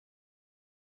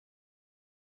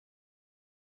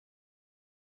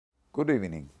Good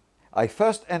evening. I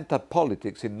first entered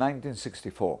politics in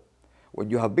 1964. When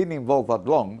you have been involved that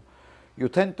long, you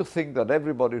tend to think that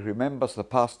everybody remembers the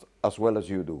past as well as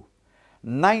you do.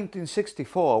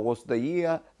 1964 was the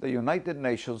year the United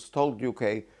Nations told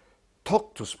UK,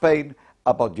 talk to Spain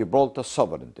about Gibraltar's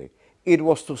sovereignty. It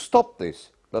was to stop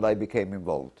this that I became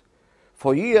involved.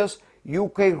 For years,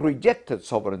 UK rejected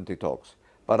sovereignty talks,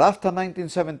 but after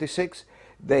 1976,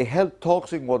 they held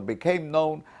talks in what became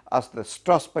known as the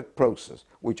Strasbourg process,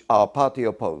 which our party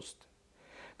opposed.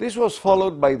 This was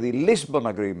followed by the Lisbon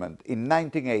Agreement in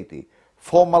 1980,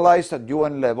 formalized at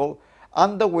UN level,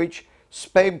 under which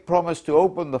Spain promised to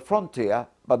open the frontier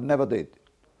but never did.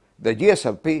 The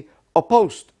GSLP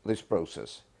opposed this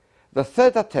process. The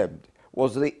third attempt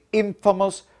was the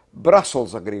infamous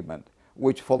Brussels Agreement,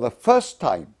 which for the first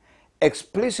time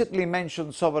explicitly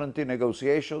mentioned sovereignty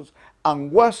negotiations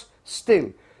and worse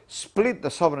still, split the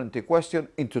sovereignty question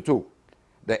into two,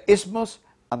 the isthmus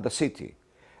and the city.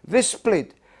 This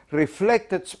split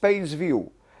reflected Spain's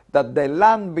view that the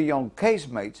land beyond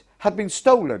casemates had been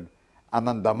stolen and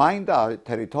undermined our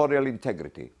territorial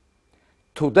integrity.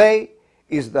 Today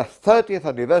is the 30th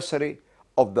anniversary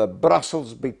of the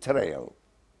Brussels betrayal.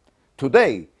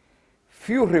 Today,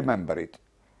 few remember it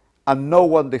and no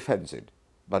one defends it.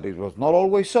 But it was not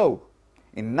always so.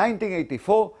 In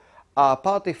 1984, our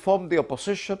party formed the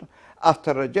opposition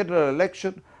after a general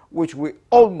election which we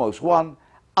almost won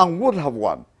and would have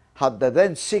won had the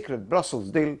then secret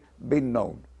Brussels deal been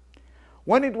known.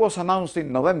 When it was announced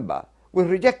in November, we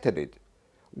rejected it.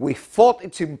 We fought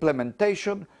its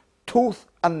implementation tooth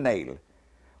and nail.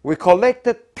 We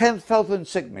collected 10,000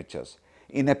 signatures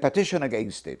in a petition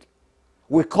against it.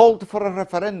 We called for a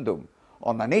referendum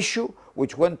on an issue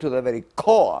which went to the very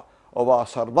core of our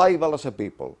survival as a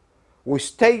people. We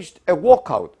staged a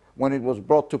walkout when it was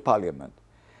brought to Parliament.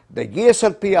 The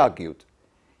GSLP argued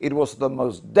it was the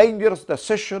most dangerous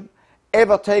decision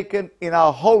ever taken in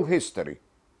our whole history.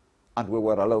 And we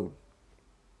were alone.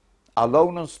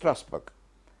 Alone on Strasbourg,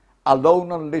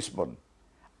 alone on Lisbon,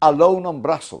 alone on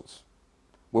Brussels.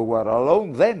 We were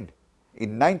alone then,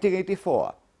 in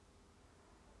 1984.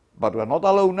 But we're not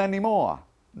alone anymore.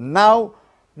 Now,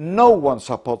 no one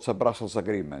supports a Brussels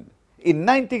Agreement. In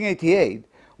 1988,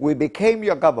 we became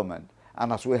your government,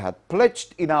 and as we had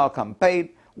pledged in our campaign,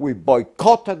 we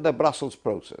boycotted the Brussels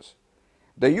process.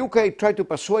 The UK tried to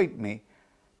persuade me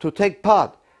to take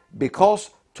part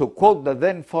because, to quote the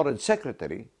then Foreign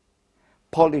Secretary,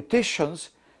 politicians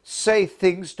say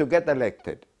things to get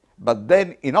elected, but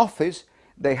then in office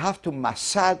they have to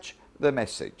massage the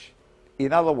message.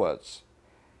 In other words,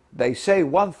 they say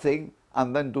one thing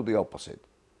and then do the opposite.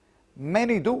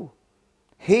 Many do,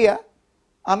 here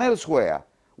and elsewhere,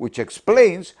 which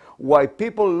explains why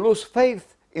people lose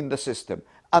faith in the system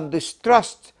and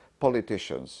distrust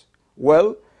politicians.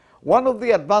 Well, one of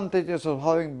the advantages of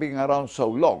having been around so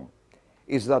long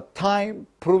is that time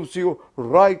proves you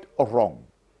right or wrong.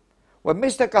 When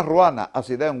Mr. Caruana, as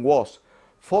he then was,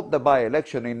 fought the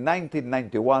by-election in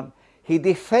 1991, he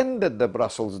defended the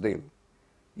Brussels deal.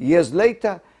 Years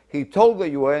later, he told the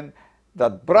UN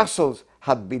that Brussels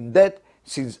had been dead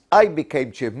since I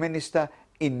became Chief Minister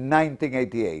in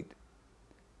 1988.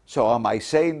 So am I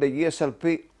saying the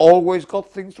GSLP always got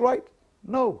things right?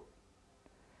 No.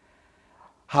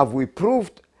 Have we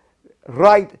proved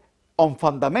right on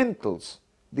fundamentals?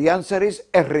 The answer is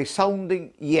a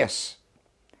resounding yes.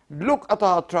 Look at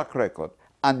our track record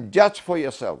and judge for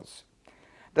yourselves.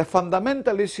 The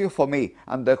fundamental issue for me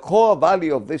and the core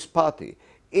value of this party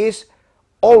is,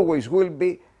 always will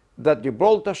be, that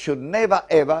Gibraltar should never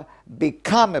ever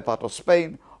become a part of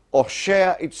Spain or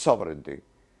share its sovereignty.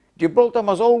 Gibraltar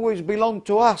must always belong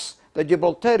to us, the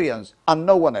Gibraltarians, and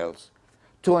no one else.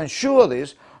 To ensure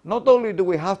this, not only do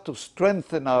we have to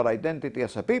strengthen our identity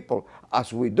as a people,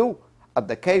 as we do at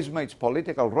the Casemates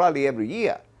political rally every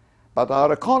year, but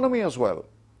our economy as well.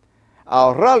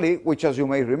 Our rally, which as you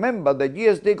may remember, the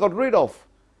GSD got rid of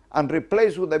and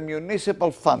replaced with a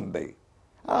municipal fun day.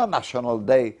 Our National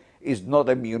Day is not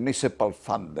a municipal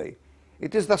fun day.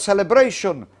 It is the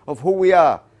celebration of who we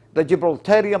are, the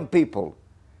Gibraltarian people.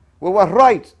 We were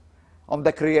right on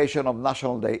the creation of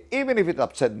National Day, even if it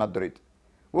upset Madrid.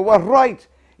 We were right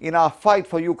in our fight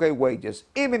for UK wages,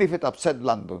 even if it upset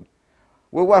London.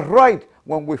 We were right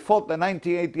when we fought the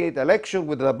 1988 election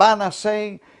with the banner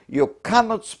saying you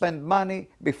cannot spend money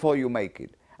before you make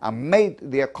it, and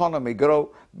made the economy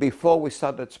grow before we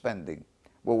started spending.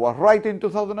 We were right in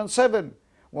 2007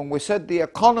 when we said the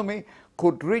economy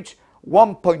could reach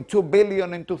 1.2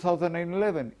 billion in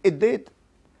 2011. It did.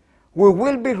 We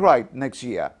will be right next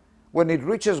year when it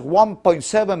reaches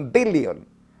 1.7 billion.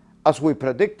 as we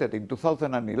predicted in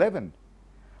 2011.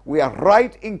 We are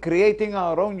right in creating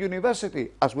our own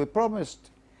university, as we promised,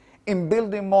 in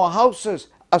building more houses,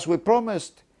 as we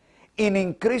promised, in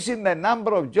increasing the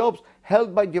number of jobs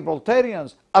held by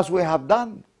Gibraltarians, as we have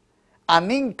done.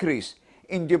 An increase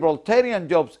in Gibraltarian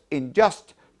jobs in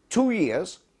just 2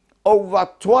 years, over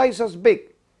twice as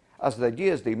big as the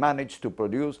GSD managed to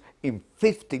produce in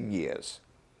 15 years.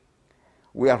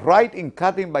 We are right in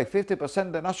cutting by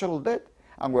 50% the national debt,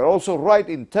 and we're also right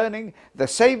in turning the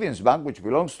savings bank, which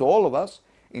belongs to all of us,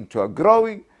 into a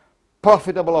growing,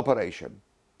 profitable operation.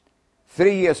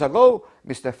 3 years ago,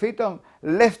 Mr. Fitton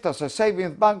left us a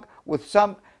savings bank with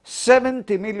some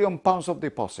 £70 million of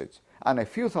deposits and a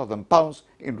few £1,000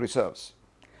 in reserves.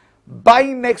 By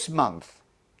next month,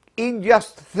 in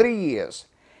just 3 years,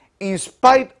 in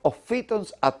spite of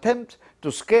Fitton's attempt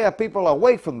to scare people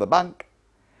away from the bank,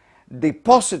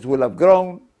 deposits will have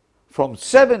grown from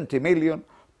 70 million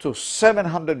to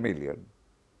 700 million.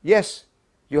 Yes,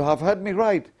 you have heard me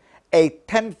right, a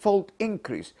tenfold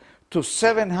increase to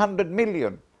 700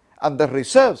 million, and the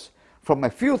reserves from a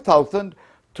few thousand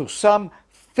to some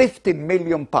 15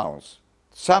 million pounds.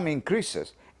 Some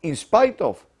increases in spite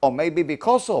of, or maybe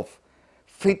because of,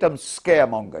 Fitton's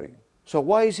scaremongering. So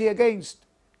why is he against?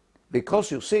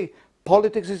 Because, you see,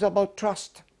 politics is about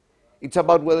trust. It's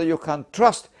about whether you can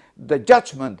trust the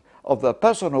judgment of the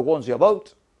person who wants your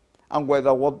vote, and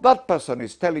whether what that person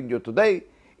is telling you today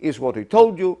is what he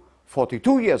told you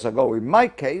 42 years ago in my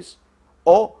case,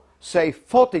 or say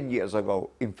 14 years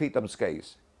ago in Fitton's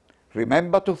case.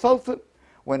 Remember 2000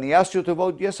 when he asked you to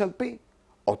vote GSLP?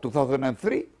 Or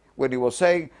 2003 when he was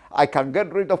saying, I can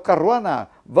get rid of Caruana,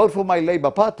 vote for my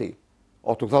Labour Party?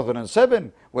 Or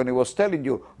 2007 when he was telling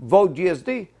you, vote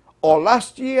GSD? Or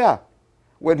last year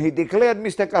when he declared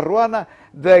Mr. Caruana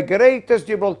the greatest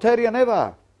Gibraltarian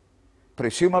ever,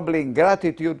 presumably in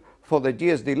gratitude for the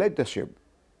GSD leadership.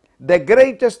 The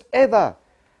greatest ever,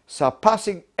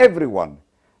 surpassing everyone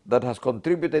that has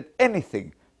contributed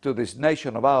anything to this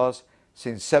nation of ours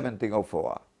since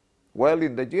 1704. Well,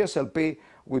 in the GSLP,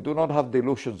 we do not have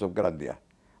delusions of grandeur.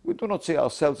 We do not see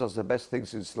ourselves as the best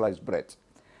things in sliced bread.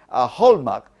 Our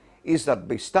hallmark is that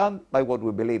we stand by what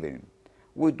we believe in.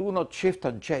 We do not shift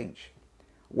and change.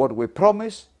 What we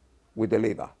promise, we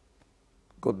deliver.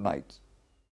 Good night.